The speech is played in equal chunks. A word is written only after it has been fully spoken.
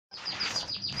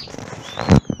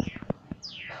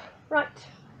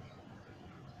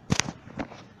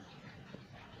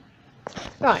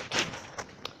Right,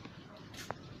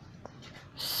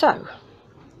 so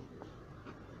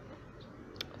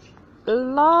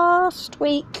last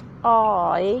week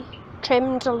I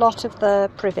trimmed a lot of the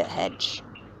privet hedge,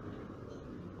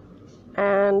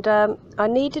 and I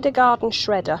needed a garden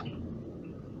shredder,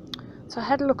 so I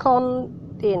had a look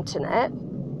on the internet,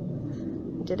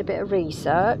 did a bit of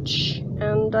research,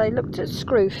 and I looked at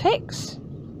Screwfix,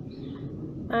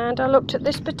 and I looked at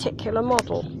this particular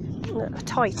model, a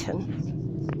Titan,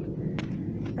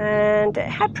 and it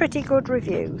had pretty good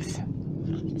reviews,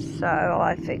 so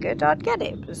I figured I'd get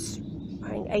it. It was, I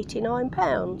think,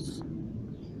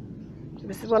 £89. It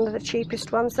was one of the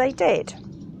cheapest ones they did.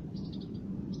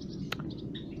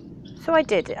 So I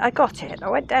did it, I got it.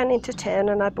 I went down into town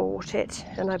and I bought it,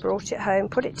 and I brought it home,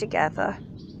 put it together,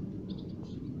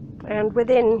 and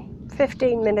within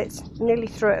 15 minutes nearly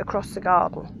threw it across the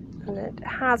garden. And it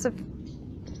has a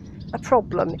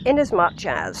problem in as much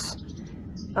as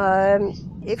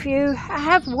if you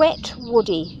have wet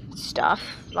woody stuff,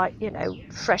 like, you know,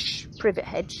 fresh privet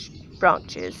hedge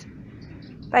branches,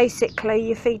 basically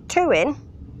you feed 2 in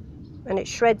and it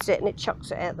shreds it and it chucks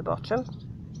it out the bottom.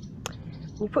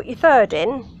 You put your 3rd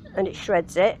in and it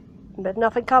shreds it, but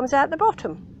nothing comes out the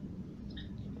bottom.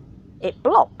 It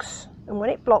blocks, and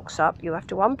when it blocks up you have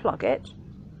to unplug it,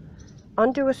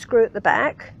 undo a screw at the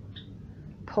back,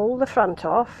 pull the front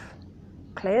off,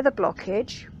 clear the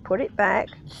blockage, put it back,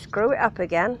 screw it up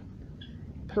again,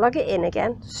 plug it in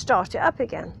again, start it up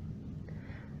again.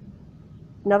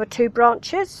 Another 2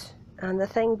 branches and the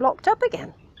thing blocked up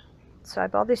again. So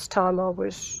by this time I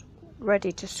was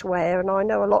ready to swear, and I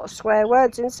know a lot of swear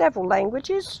words in several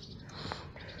languages.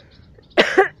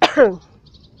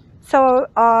 So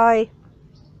I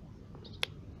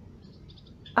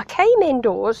came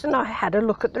indoors and I had a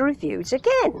look at the reviews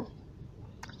again.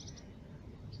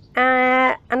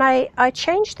 And I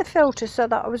changed the filter so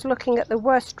that I was looking at the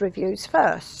worst reviews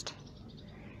first.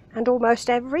 And almost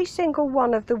every single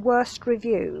one of the worst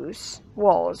reviews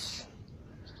was,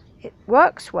 it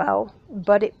works well,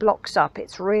 but it blocks up.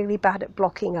 It's really bad at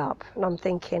blocking up. And I'm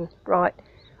thinking, right,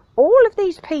 all of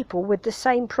these people with the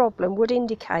same problem would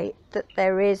indicate that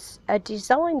there is a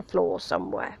design flaw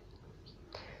somewhere.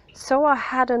 So I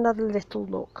had another little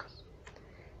look.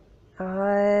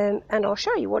 And I'll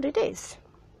show you what it is.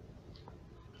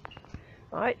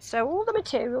 Right, so all the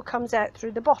material comes out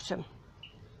through the bottom.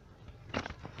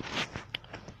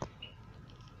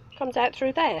 Comes out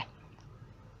through there.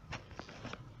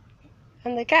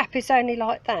 And the gap is only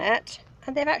like that,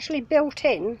 and they've actually built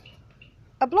in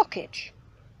a blockage,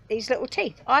 these little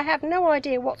teeth. I have no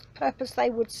idea what purpose they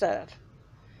would serve.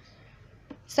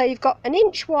 So you've got an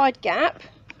inch wide gap,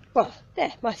 well,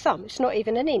 there, my thumb, it's not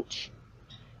even an inch.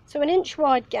 So an inch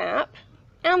wide gap,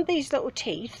 and these little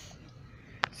teeth,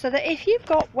 so that if you've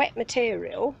got wet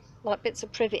material, like bits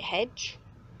of privet hedge,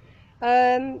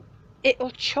 it'll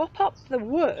chop up the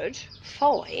wood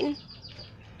fine,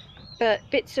 but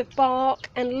bits of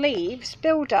bark and leaves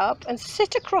build up and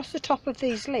sit across the top of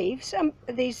these leaves and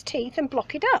these teeth and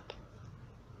block it up.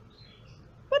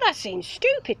 Well, that seems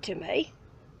stupid to me.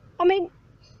 I mean,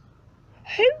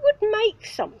 who would make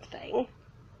something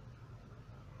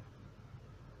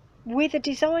with a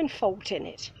design fault in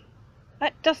it?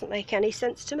 That doesn't make any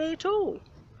sense to me at all.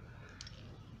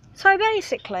 So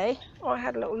basically, I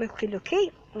had a little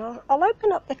looky. I'll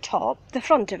open up the top, the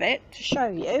front of it, to show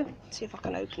you. See if I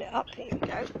can open it up. Here we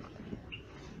go.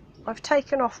 I've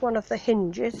taken off one of the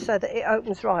hinges so that it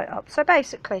opens right up. So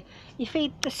basically, you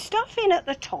feed the stuff in at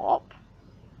the top,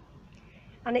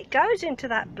 and it goes into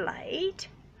that blade,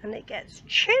 and it gets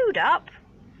chewed up,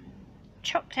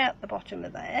 chucked out the bottom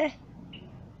of there,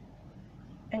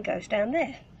 and goes down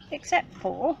there. Except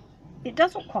for, it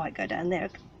doesn't quite go down there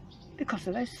because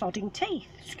of those sodding teeth,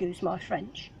 excuse my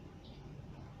French.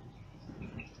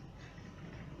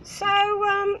 So,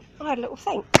 I had a little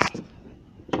think.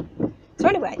 So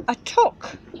anyway, I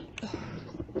took,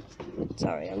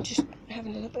 sorry, I'm just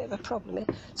having a little bit of a problem here.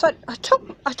 So I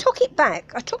took it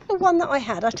back. I took the one that I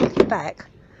had, I took it back.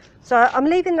 So I'm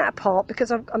leaving that apart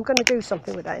because I'm going to do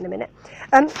something with that in a minute.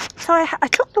 So I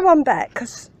took the one back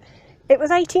because it was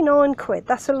 89 quid,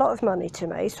 that's a lot of money to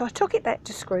me, so I took it back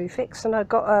to Screwfix and I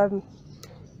got a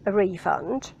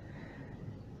refund.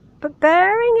 But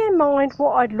bearing in mind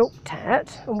what I'd looked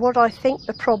at and what I think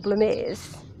the problem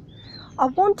is, I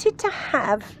wanted to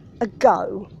have a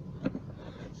go.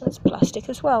 That's plastic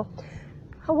as well.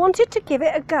 I wanted to give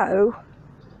it a go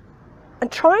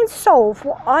and try and solve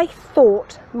what I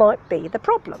thought might be the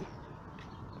problem,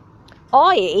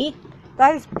 i.e.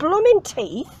 those blooming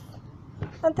teeth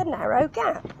and the narrow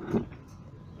gap.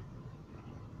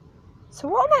 So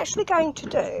what I'm actually going to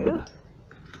do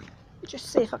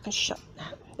Just see if I can shut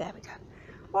that. There we go.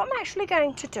 What I'm actually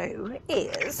going to do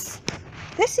is,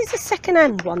 this is a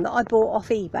second-hand one that I bought off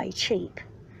eBay cheap,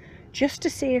 just to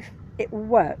see if it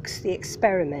works, the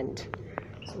experiment.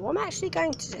 So what I'm actually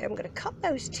going to do, I'm going to cut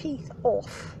those teeth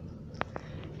off,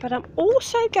 but I'm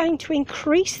also going to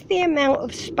increase the amount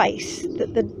of space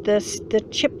that the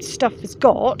chipped stuff has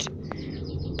got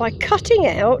by cutting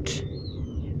out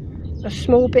a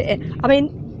small bit. I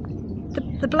mean,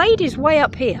 the blade is way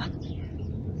up here,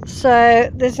 so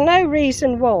there's no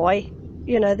reason why,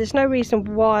 you know, there's no reason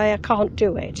why I can't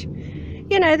do it.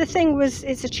 You know, the thing was,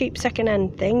 it's a cheap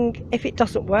second-hand thing. If it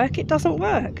doesn't work, it doesn't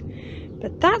work.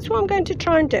 But that's what I'm going to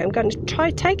try and do. I'm going to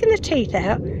try taking the teeth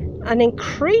out and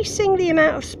increasing the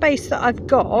amount of space that I've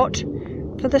got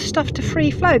for the stuff to free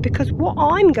flow, because what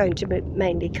I'm going to be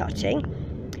mainly cutting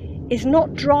is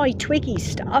not dry twiggy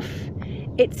stuff.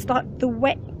 It's like the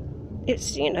wet,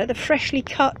 it's, you know, the freshly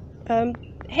cut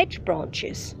hedge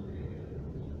branches,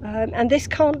 and this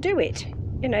can't do it.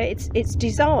 You know, it's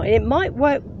designed. It might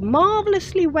work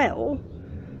marvellously well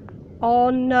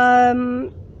on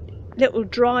little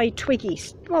dry twiggy,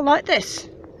 well, like this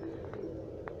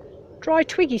dry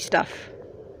twiggy stuff.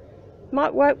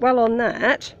 Might work well on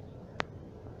that,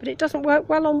 but it doesn't work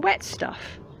well on wet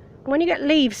stuff. When you get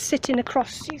leaves sitting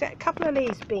across, you get a couple of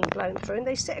leaves being blown through and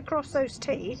they sit across those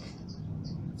teeth,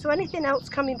 so anything else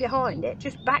coming behind it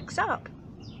just backs up.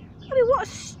 I mean, what a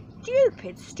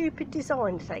stupid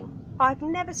design thing. I've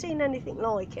never seen anything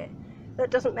like it. That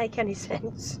doesn't make any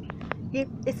sense.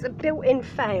 It's a built-in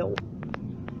fail.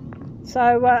 So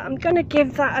I'm going to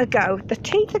give that a go. The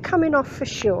teeth are coming off for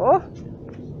sure,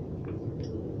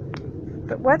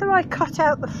 but whether I cut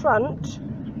out the front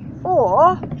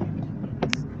or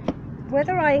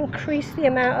whether I increase the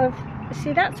amount of,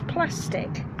 see, that's plastic.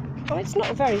 Oh, it's not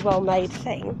a very well made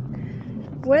thing.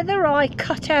 Whether I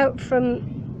cut out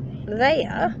from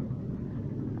there,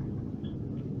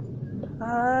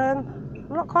 I'm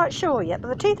not quite sure yet, but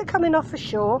the teeth are coming off for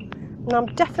sure, and I'm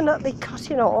definitely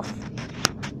cutting off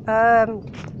that,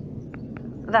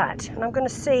 and I'm going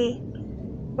to see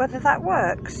whether that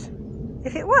works.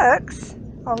 If it works,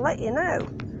 I'll let you know.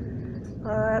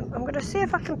 I'm going to see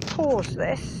if I can pause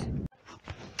this.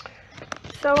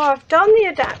 So I've done the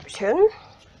adaptation.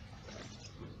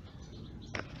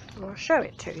 I'll show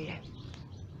it to you.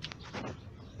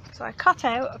 So I cut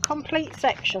out a complete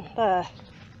section there.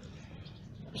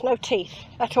 There's no teeth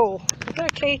at all. There's no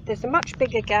teeth. There's a much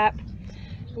bigger gap.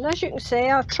 And as you can see,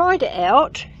 I've tried it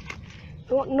out.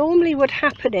 What normally would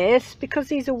happen is, because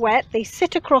these are wet, they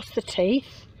sit across the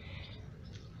teeth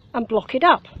and block it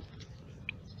up.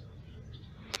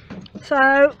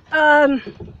 So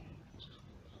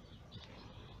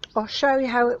I'll show you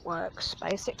how it works.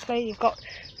 Basically, you've got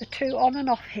the two on and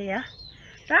off here.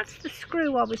 That's the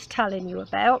screw I was telling you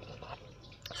about.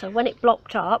 So when it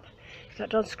blocked up, you got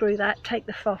to unscrew that, take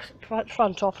the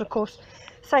front off. Of course,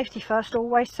 safety first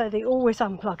always, so they always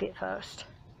unplug it first.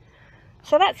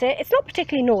 So that's it. It's not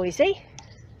particularly noisy.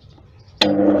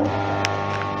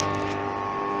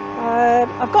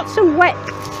 I've got some wet.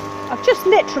 I've just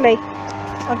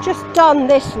done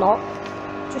this lot.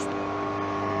 Just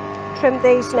trimmed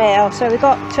these now. So we've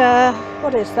got,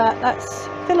 what is that? That's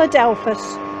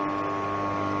Philadelphus.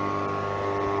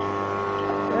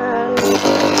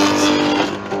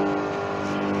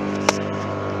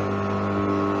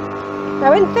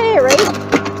 Now in theory,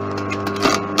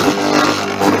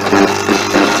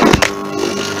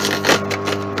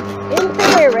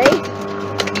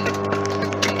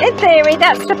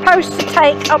 that's supposed to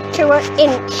take up to 1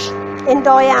 inch in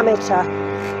diameter.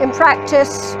 In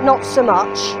practice, not so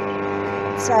much.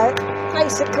 So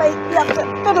basically, you have to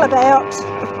fiddle about,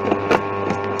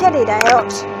 get it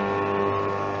out,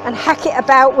 and hack it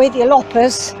about with your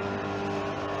loppers.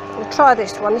 We'll try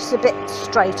this one. This is a bit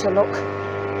straighter, look.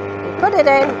 You put it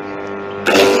in.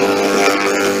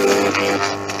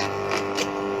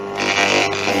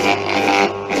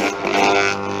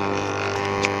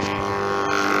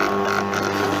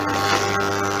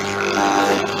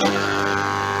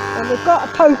 We've got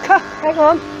a poker, hang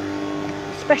on,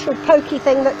 special pokey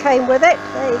thing that came with it.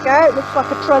 There you go, it looks like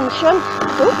a truncheon.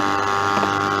 Ooh.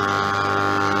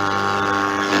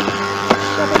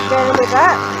 Shove it down with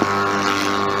that.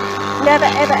 Never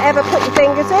ever ever put your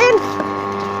fingers in.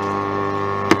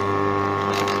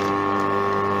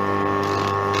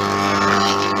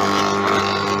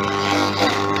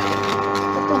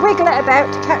 Have to wiggle it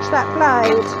about to catch that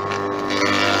blade.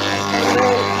 And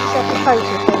then shove the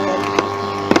poker thing in.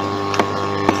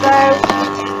 So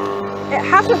it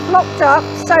hasn't blocked up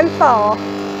so far,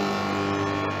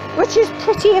 which is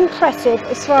pretty impressive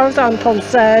as far as I'm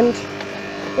concerned.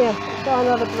 Yeah. Try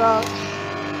another branch.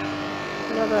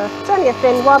 It's only a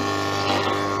thin one,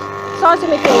 size of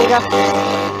my finger.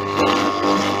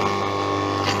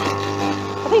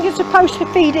 I think it's supposed to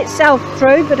feed itself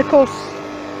through, but of course,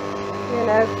 you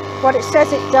know, what it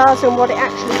says it does and what it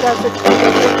actually does are two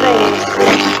different things.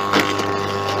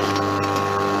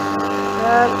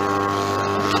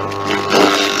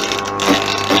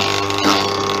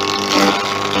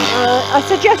 I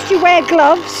suggest you wear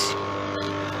gloves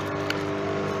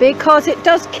because it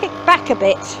does kick back a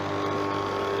bit,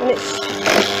 and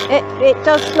it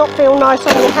does not feel nice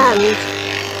on your hand.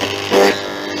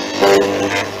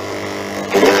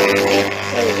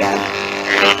 There you go.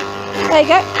 There you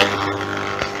go.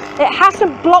 It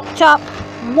hasn't blocked up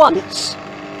once,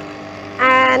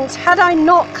 and had I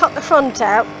not cut the front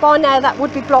out, by now that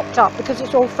would be blocked up because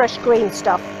it's all fresh green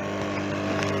stuff.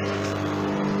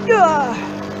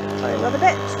 Try another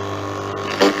bit.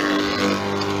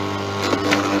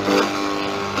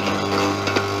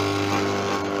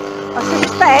 I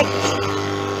suspect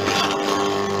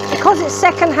because it's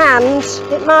second hand,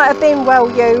 it might have been well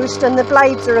used and the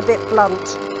blades are a bit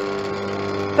blunt.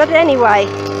 But anyway,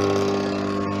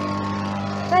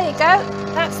 there you go.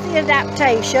 That's the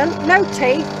adaptation. No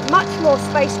teeth, much more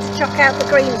space to chuck out the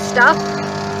green stuff.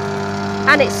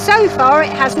 And so far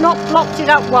it has not blocked it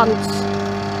up once.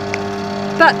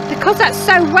 But because that's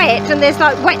so wet and there's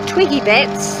like wet twiggy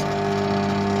bits,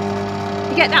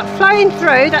 you get that flowing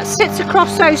through, that sits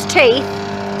across those teeth,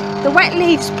 the wet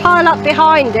leaves pile up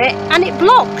behind it and it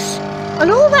blocks.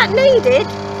 And all that needed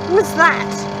was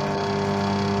that.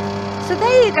 So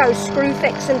there you go,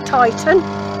 Screwfix and Titan.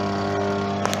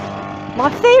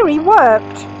 My theory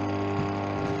worked.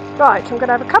 Right, I'm going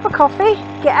to have a cup of coffee,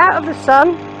 get out of the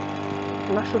sun,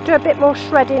 and I shall do a bit more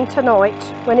shredding tonight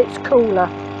when it's cooler.